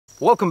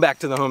Welcome back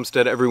to the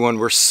homestead, everyone.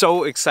 We're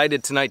so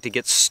excited tonight to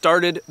get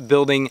started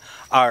building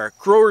our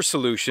grower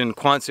solution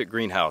Quonset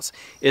greenhouse.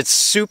 It's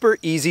super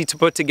easy to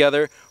put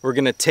together. We're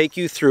gonna take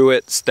you through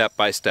it step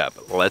by step.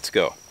 Let's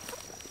go.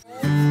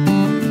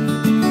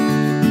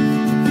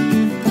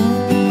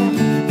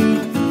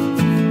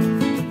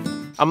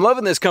 I'm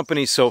loving this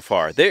company so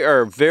far. They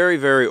are very,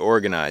 very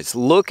organized.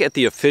 Look at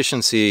the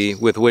efficiency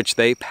with which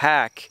they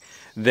pack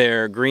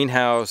their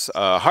greenhouse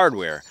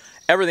hardware.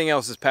 Everything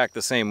else is packed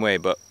the same way,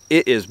 but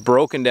it is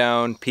broken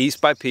down piece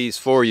by piece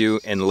for you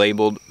and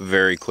labeled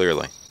very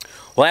clearly.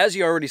 Well, as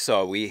you already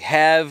saw, we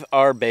have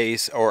our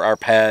base or our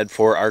pad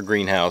for our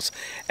greenhouse.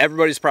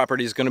 Everybody's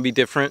property is going to be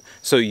different,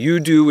 so you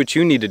do what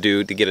you need to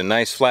do to get a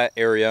nice flat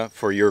area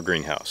for your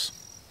greenhouse.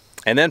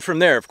 And then from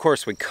there, of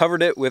course, we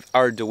covered it with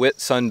our DeWitt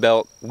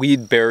Sunbelt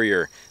weed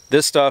barrier.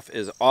 This stuff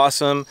is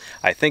awesome.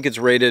 I think it's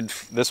rated,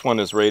 this one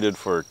is rated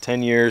for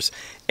 10 years,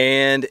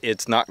 and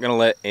it's not gonna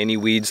let any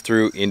weeds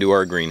through into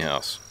our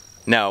greenhouse.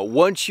 Now,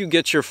 once you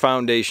get your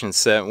foundation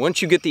set,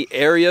 once you get the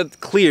area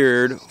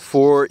cleared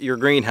for your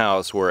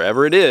greenhouse,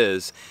 wherever it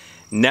is,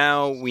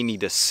 now we need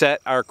to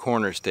set our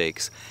corner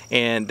stakes.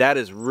 And that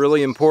is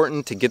really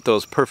important to get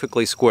those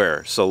perfectly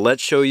square. So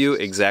let's show you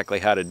exactly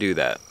how to do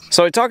that.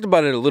 So I talked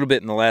about it a little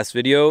bit in the last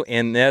video,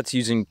 and that's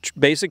using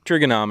basic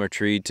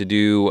trigonometry to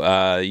do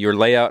your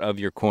layout of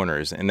your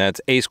corners, and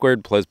that's a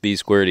squared plus b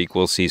squared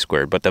equals c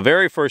squared. But the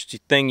very first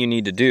thing you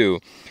need to do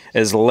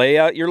is lay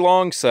out your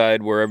long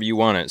side wherever you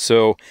want it.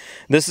 So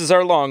this is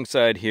our long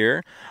side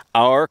here.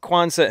 Our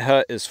Quonset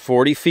hut is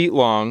 40 feet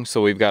long,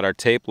 so we've got our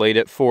tape laid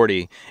at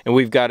 40, and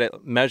we've got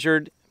it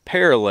measured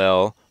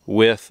parallel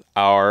with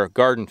our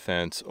garden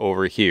fence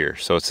over here.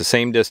 So it's the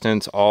same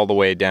distance all the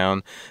way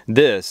down.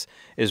 This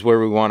is where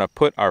we want to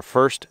put our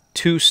first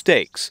two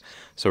stakes.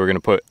 So we're going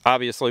to put,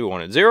 obviously,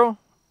 one at 0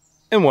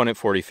 and one at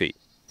 40 feet.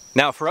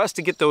 Now, for us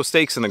to get those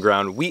stakes in the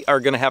ground, we are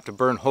going to have to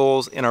burn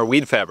holes in our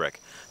weed fabric.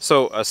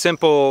 So a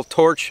simple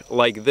torch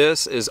like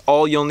this is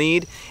all you'll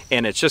need,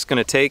 and it's just going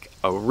to take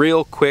a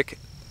real quick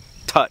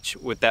touch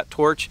with that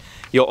torch.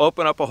 You'll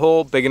open up a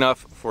hole big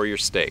enough for your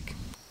stake.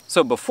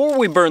 So before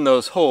we burn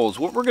those holes,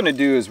 what we're going to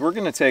do is we're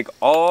going to take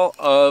all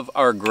of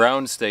our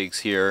ground stakes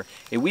here,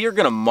 and we are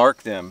going to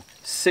mark them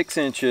 6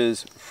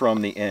 inches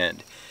from the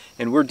end.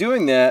 And we're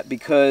doing that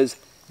because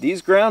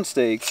these ground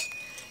stakes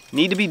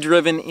need to be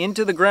driven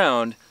into the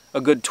ground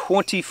a good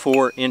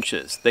 24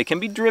 inches. They can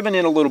be driven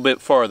in a little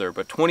bit farther,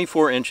 but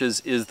 24 inches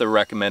is the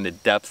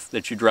recommended depth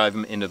that you drive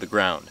them into the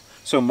ground.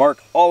 So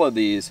mark all of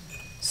these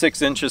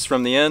 6 inches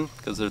from the end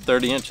because they're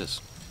 30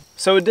 inches.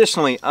 So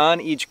additionally, on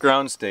each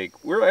ground stake,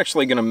 we're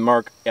actually going to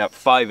mark at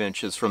 5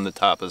 inches from the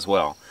top as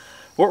well.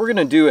 What we're going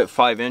to do at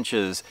 5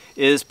 inches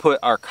is put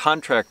our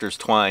contractor's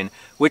twine,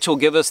 which will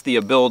give us the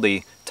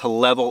ability to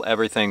level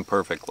everything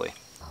perfectly.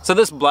 So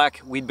this black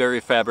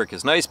weedberry fabric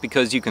is nice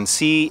because you can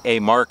see a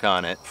mark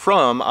on it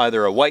from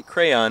either a white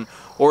crayon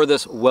or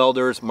this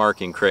welder's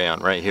marking crayon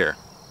right here.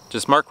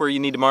 Just mark where you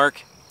need to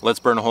mark. Let's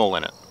burn a hole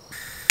in it.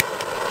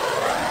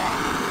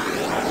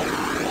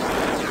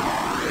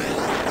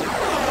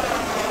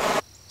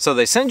 So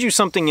they send you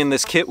something in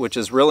this kit which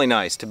is really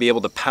nice to be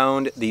able to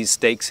pound these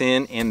stakes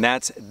in, and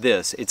that's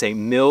this. It's a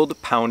milled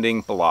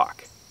pounding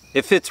block.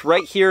 It fits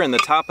right here in the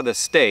top of the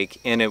stake,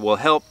 and it will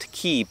help to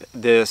keep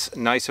this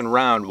nice and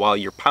round while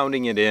you're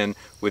pounding it in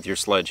with your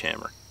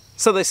sledgehammer.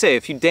 So they say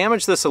if you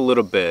damage this a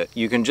little bit,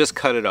 you can just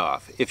cut it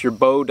off. If your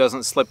bow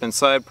doesn't slip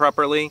inside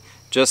properly,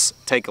 just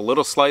take a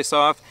little slice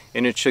off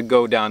and it should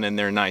go down in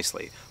there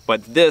nicely.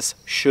 But this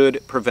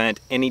should prevent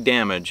any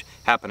damage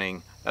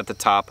happening at the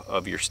top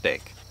of your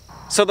stake.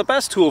 So the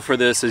best tool for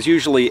this is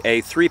usually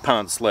a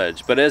 3-pound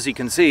sledge, but as you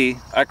can see,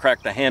 I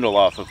cracked the handle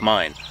off of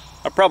mine.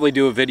 I'll probably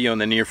do a video in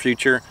the near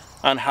future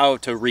on how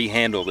to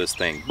rehandle this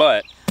thing,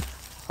 but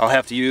I'll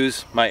have to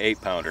use my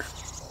 8-pounder.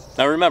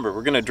 Now remember,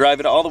 we're going to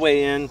drive it all the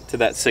way in to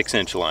that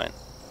 6-inch line.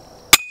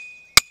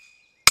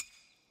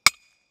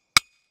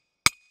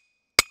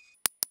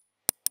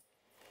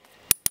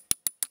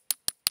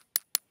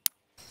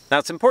 Now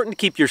it's important to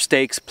keep your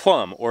stakes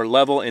plumb or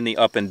level in the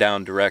up and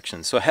down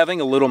direction. So having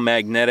a little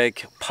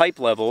magnetic pipe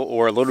level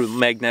or a little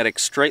magnetic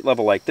straight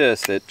level like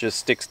this that just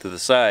sticks to the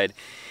side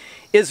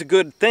is a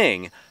good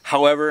thing.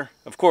 However,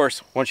 of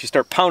course, once you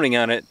start pounding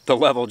on it, the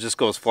level just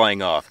goes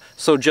flying off.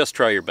 So just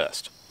try your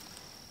best.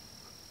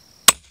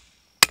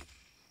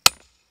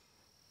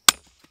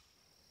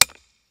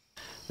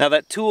 Now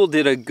that tool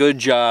did a good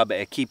job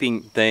at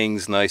keeping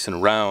things nice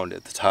and round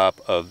at the top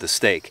of the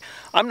stake.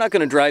 I'm not going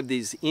to drive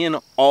these in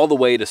all the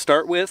way to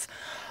start with.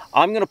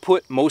 I'm going to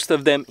put most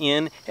of them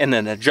in and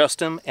then adjust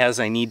them as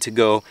I need to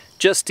go,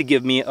 just to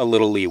give me a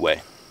little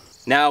leeway.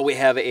 Now we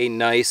have a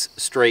nice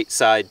straight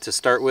side to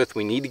start with.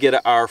 We need to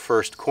get our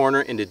first corner,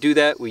 and to do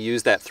that we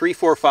use that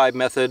 3-4-5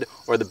 method,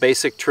 or the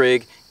basic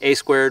trig, a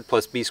squared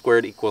plus b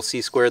squared equals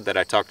c squared that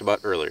I talked about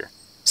earlier.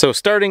 So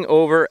starting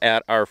over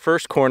at our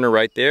first corner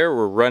right there,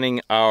 we're running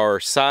our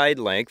side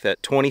length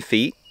at 20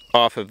 feet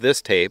off of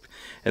this tape,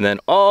 and then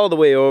all the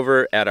way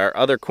over at our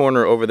other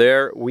corner over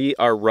there, we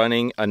are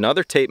running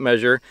another tape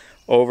measure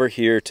over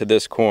here to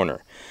this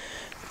corner.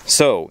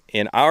 So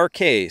in our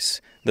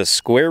case, the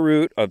square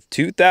root of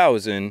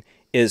 2,000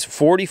 is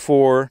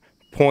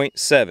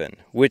 44.7,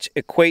 which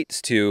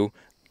equates to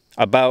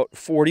about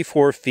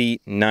 44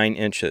 feet 9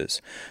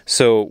 inches.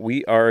 So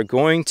we are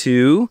going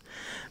to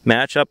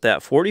match up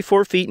that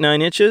 44 feet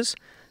 9 inches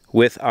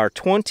with our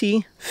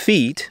 20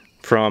 feet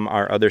from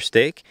our other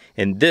stake,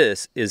 and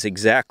this is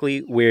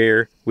exactly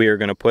where we are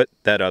going to put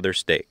that other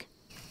stake.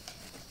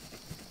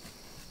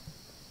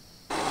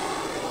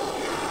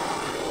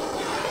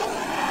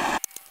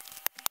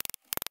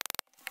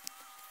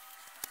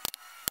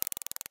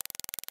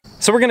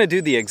 So we're going to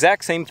do the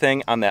exact same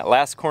thing on that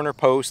last corner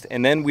post,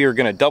 and then we are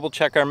going to double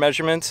check our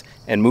measurements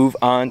and move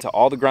on to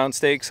all the ground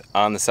stakes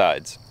on the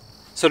sides.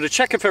 So to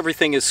check if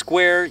everything is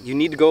square, you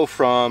need to go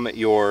from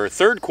your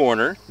third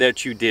corner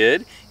that you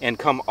did and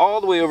come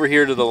all the way over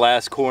here to the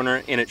last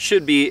corner, and it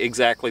should be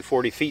exactly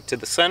 40 feet to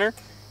the center,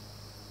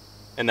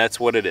 and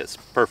that's what it is.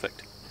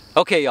 Perfect.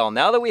 Okay, y'all,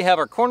 now that we have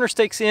our corner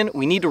stakes in,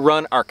 we need to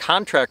run our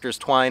contractor's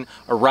twine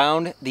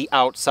around the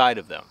outside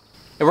of them.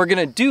 And we're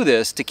going to do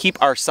this to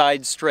keep our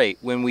sides straight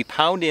when we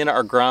pound in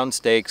our ground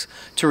stakes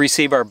to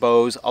receive our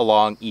bows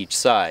along each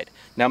side.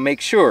 Now make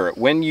sure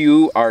when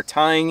you are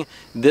tying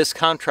this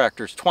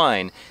contractor's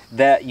twine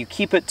that you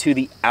keep it to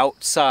the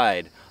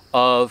outside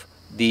of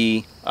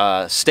the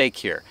stake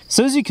here.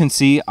 So as you can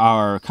see,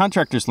 our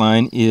contractor's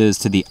line is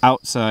to the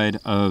outside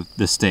of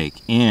the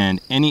stake, and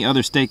any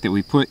other stake that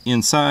we put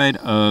inside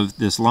of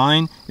this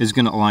line is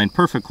going to align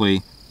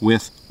perfectly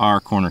with our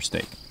corner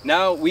stake.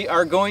 Now we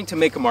are going to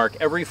make a mark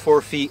every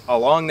 4 feet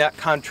along that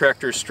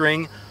contractor's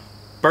string,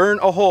 burn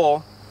a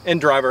hole, and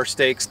drive our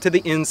stakes to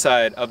the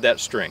inside of that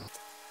string.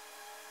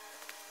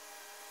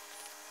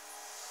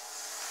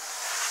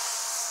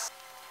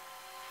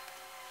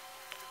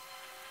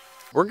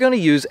 We're going to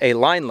use a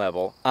line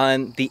level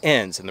on the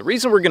ends, and the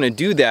reason we're going to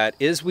do that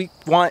is we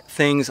want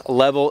things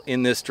level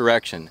in this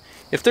direction.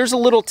 If there's a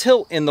little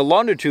tilt in the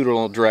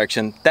longitudinal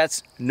direction,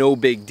 that's no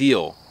big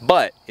deal.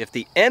 But if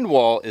the end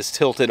wall is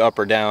tilted up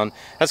or down,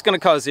 that's going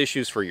to cause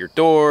issues for your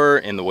door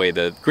and the way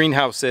the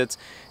greenhouse sits.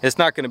 It's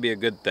not going to be a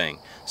good thing.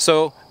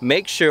 So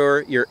make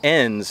sure your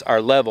ends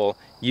are level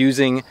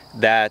using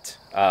that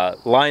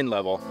line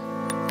level.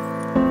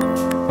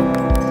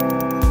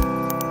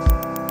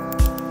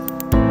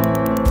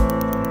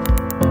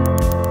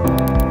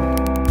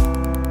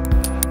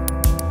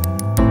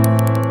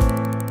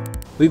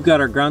 We've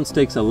got our ground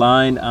stakes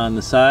aligned on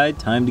the side.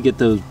 Time to get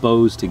those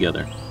bows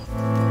together.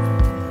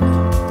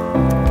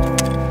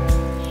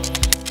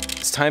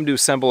 It's time to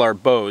assemble our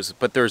bows,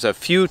 but there's a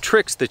few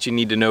tricks that you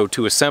need to know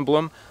to assemble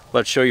them.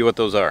 Let's show you what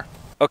those are.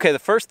 Okay, the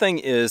first thing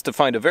is to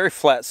find a very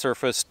flat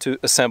surface to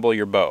assemble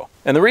your bow.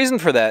 And the reason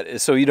for that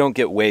is so you don't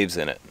get waves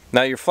in it.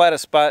 Now your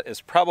flattest spot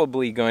is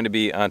probably going to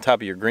be on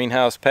top of your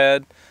greenhouse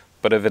pad,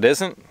 but if it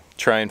isn't,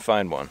 try and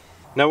find one.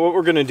 Now what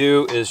we're going to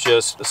do is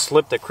just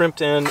slip the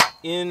crimped end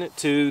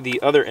into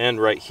the other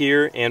end right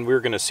here, and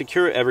we're going to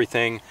secure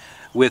everything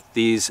with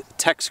these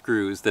tech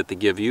screws that they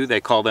give you. They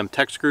call them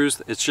tech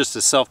screws. It's just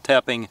a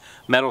self-tapping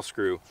metal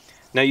screw.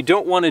 Now you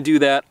don't want to do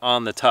that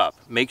on the top.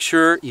 Make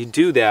sure you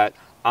do that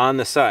on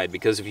the side,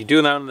 because if you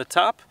do that on the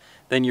top,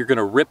 then you're going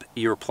to rip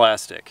your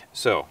plastic.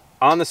 So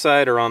on the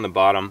side or on the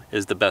bottom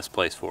is the best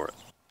place for it.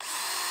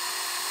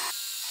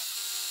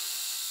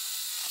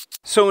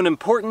 So an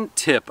important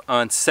tip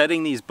on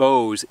setting these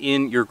bows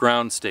in your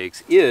ground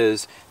stakes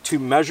is to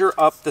measure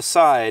up the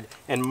side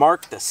and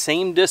mark the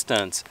same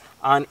distance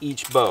on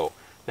each bow.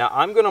 Now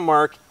I'm going to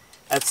mark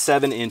at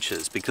 7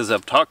 inches because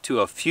I've talked to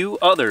a few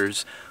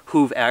others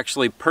who've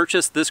actually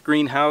purchased this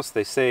greenhouse.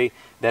 They say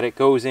that it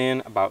goes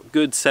in about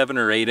good 7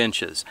 or 8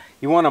 inches.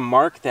 You want to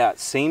mark that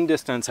same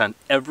distance on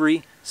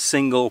every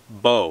single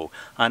bow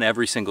on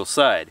every single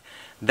side.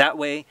 That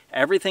way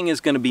everything is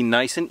going to be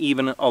nice and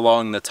even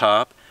along the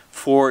top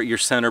for your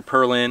center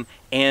purlin,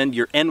 and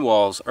your end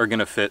walls are going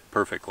to fit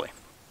perfectly.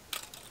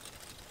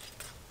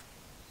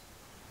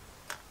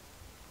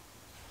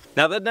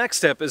 Now the next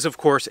step is, of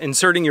course,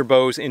 inserting your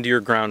bows into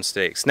your ground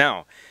stakes.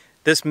 Now,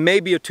 this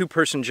may be a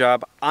two-person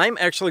job. I'm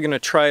actually going to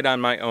try it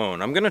on my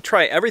own. I'm going to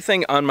try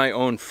everything on my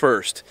own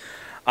first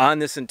on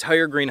this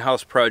entire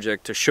greenhouse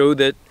project to show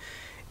that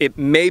it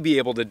may be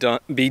able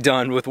to be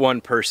done with one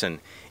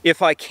person.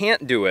 If I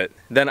can't do it,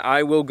 then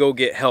I will go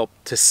get help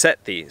to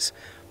set these.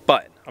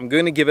 But I'm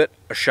going to give it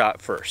a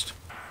shot first.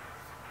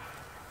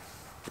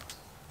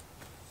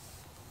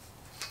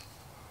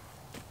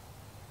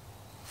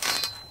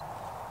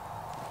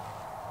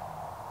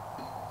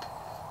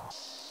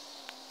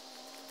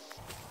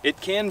 It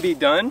can be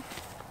done.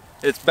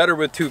 It's better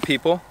with 2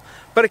 people,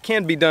 but it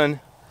can be done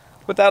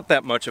without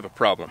that much of a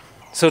problem.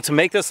 So to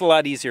make this a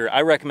lot easier,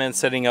 I recommend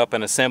setting up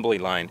an assembly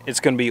line. It's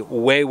going to be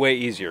way, way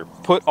easier.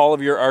 Put all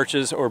of your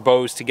arches or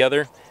bows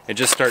together and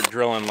just start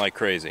drilling like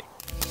crazy.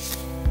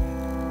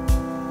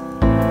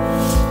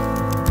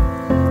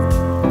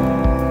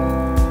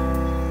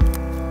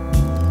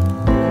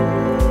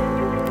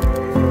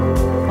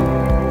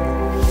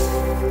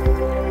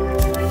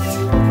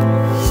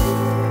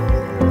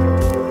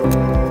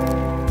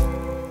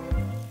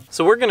 So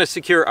So we're gonna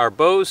secure our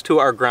bows to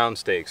our ground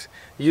stakes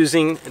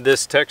using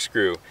this tech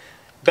screw.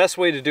 Best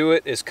way to do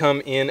it is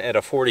come in at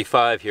a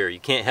 45 here.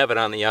 You can't have it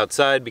on the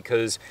outside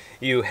because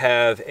you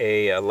have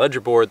a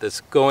ledger board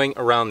that's going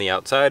around the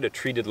outside, a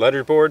treated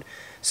ledger board.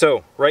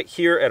 So right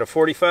here at a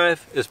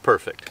 45 is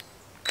perfect.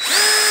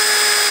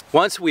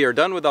 Once we are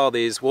done with all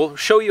these, we'll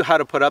show you how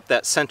to put up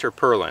that center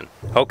purlin.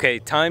 Okay,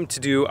 time to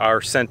do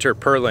our center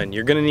purlin.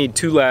 You're gonna need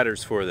 2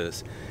 ladders for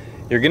this.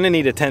 You're gonna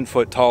need a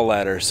 10-foot tall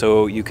ladder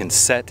so you can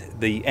set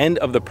the end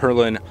of the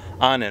purlin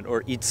on it,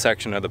 or each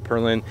section of the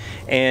purlin,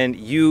 and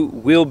you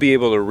will be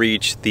able to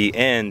reach the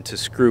end to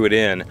screw it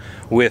in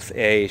with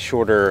a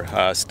shorter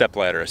step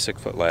ladder, a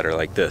 6-foot ladder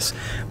like this.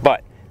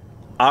 But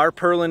our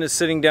purlin is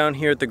sitting down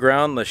here at the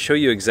ground. Let's show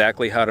you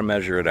exactly how to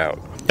measure it out.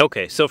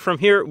 Okay, so from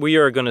here we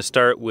are gonna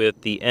start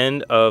with the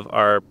end of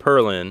our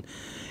purlin.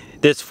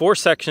 There's 4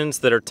 sections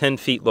that are 10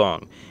 feet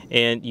long,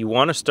 and you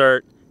wanna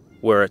start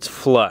where it's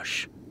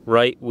flush,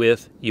 right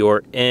with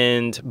your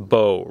end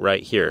bow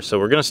right here. So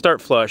we're gonna start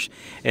flush,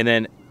 and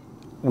then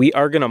we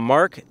are gonna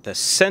mark the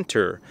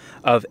center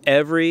of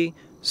every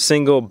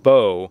single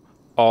bow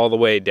all the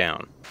way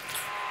down.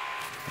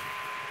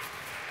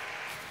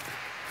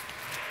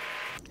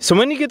 So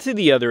when you get to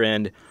the other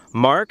end,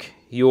 mark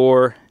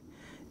your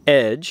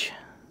edge,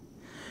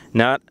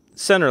 not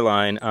center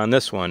line on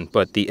this one,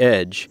 but the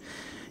edge.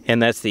 And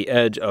that's the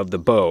edge of the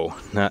bow,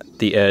 not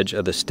the edge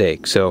of the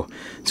stake. So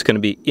it's gonna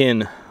be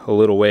in a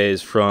little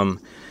ways from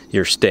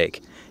your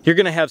stake. You're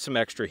gonna have some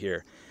extra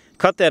here.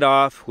 Cut that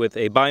off with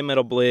a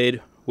bimetal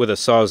blade with a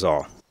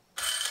sawzall.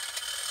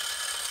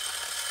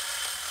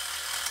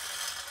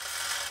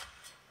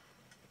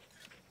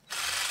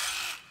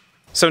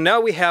 So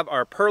now we have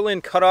our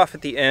purlin cut off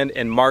at the end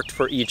and marked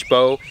for each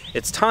bow.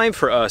 It's time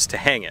for us to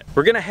hang it.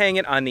 We're gonna hang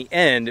it on the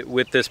end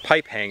with this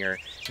pipe hanger.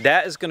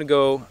 That is gonna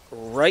go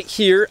right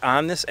here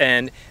on this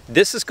end.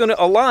 This is gonna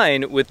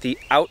align with the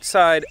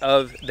outside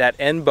of that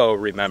end bow,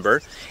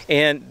 remember?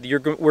 And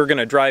we're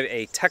gonna drive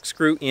a tech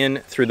screw in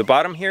through the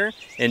bottom here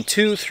and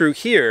 2 through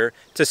here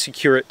to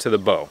secure it to the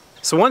bow.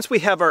 So once we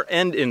have our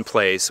end in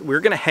place, we're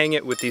gonna hang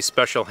it with these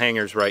special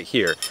hangers right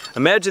here.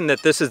 Imagine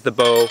that this is the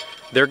bow.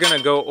 They're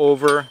gonna go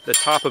over the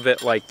top of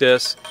it like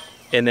this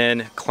and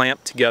then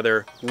clamp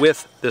together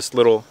with this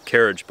little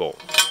carriage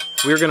bolt.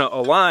 We're gonna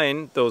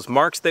align those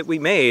marks that we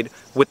made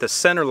with the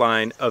center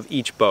line of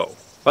each bow.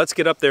 Let's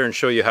get up there and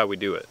show you how we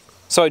do it.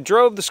 So I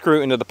drove the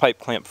screw into the pipe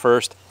clamp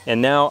first,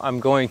 and now I'm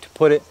going to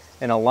put it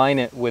and align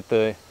it with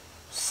the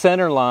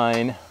center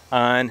line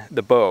on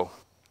the bow.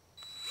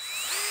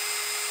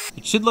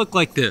 It should look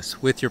like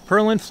this, with your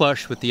purlin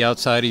flush with the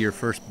outside of your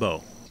first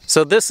bow.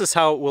 So this is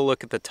how it will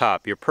look at the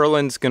top. Your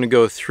purlin's gonna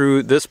go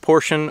through this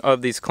portion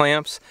of these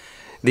clamps.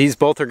 These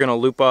both are gonna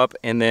loop up,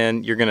 and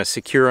then you're gonna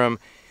secure them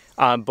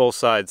on both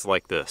sides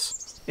like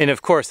this. And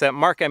of course, that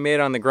mark I made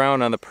on the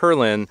ground on the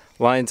purlin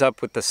lines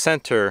up with the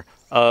center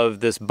of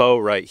this bow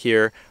right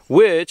here,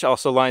 which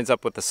also lines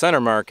up with the center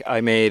mark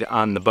I made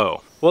on the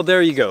bow. Well,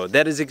 there you go.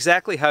 That is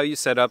exactly how you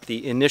set up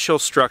the initial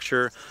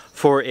structure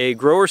for a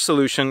Grower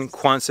Solution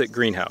Quonset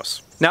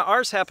greenhouse. Now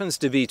ours happens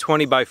to be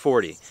 20 by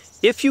 40.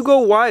 If you go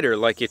wider,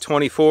 like a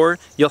 24,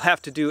 you'll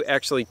have to do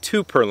actually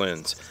 2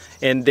 purlins,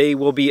 and they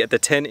will be at the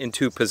 10 and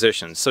 2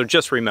 positions. So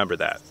just remember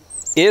that.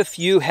 If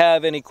you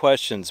have any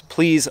questions,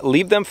 please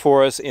leave them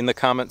for us in the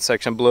comment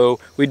section below.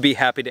 We'd be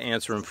happy to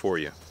answer them for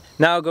you.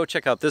 Now go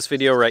check out this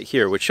video right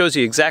here, which shows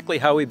you exactly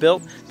how we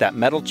built that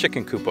metal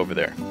chicken coop over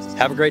there.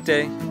 Have a great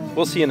day.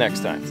 We'll see you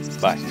next time.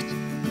 Bye.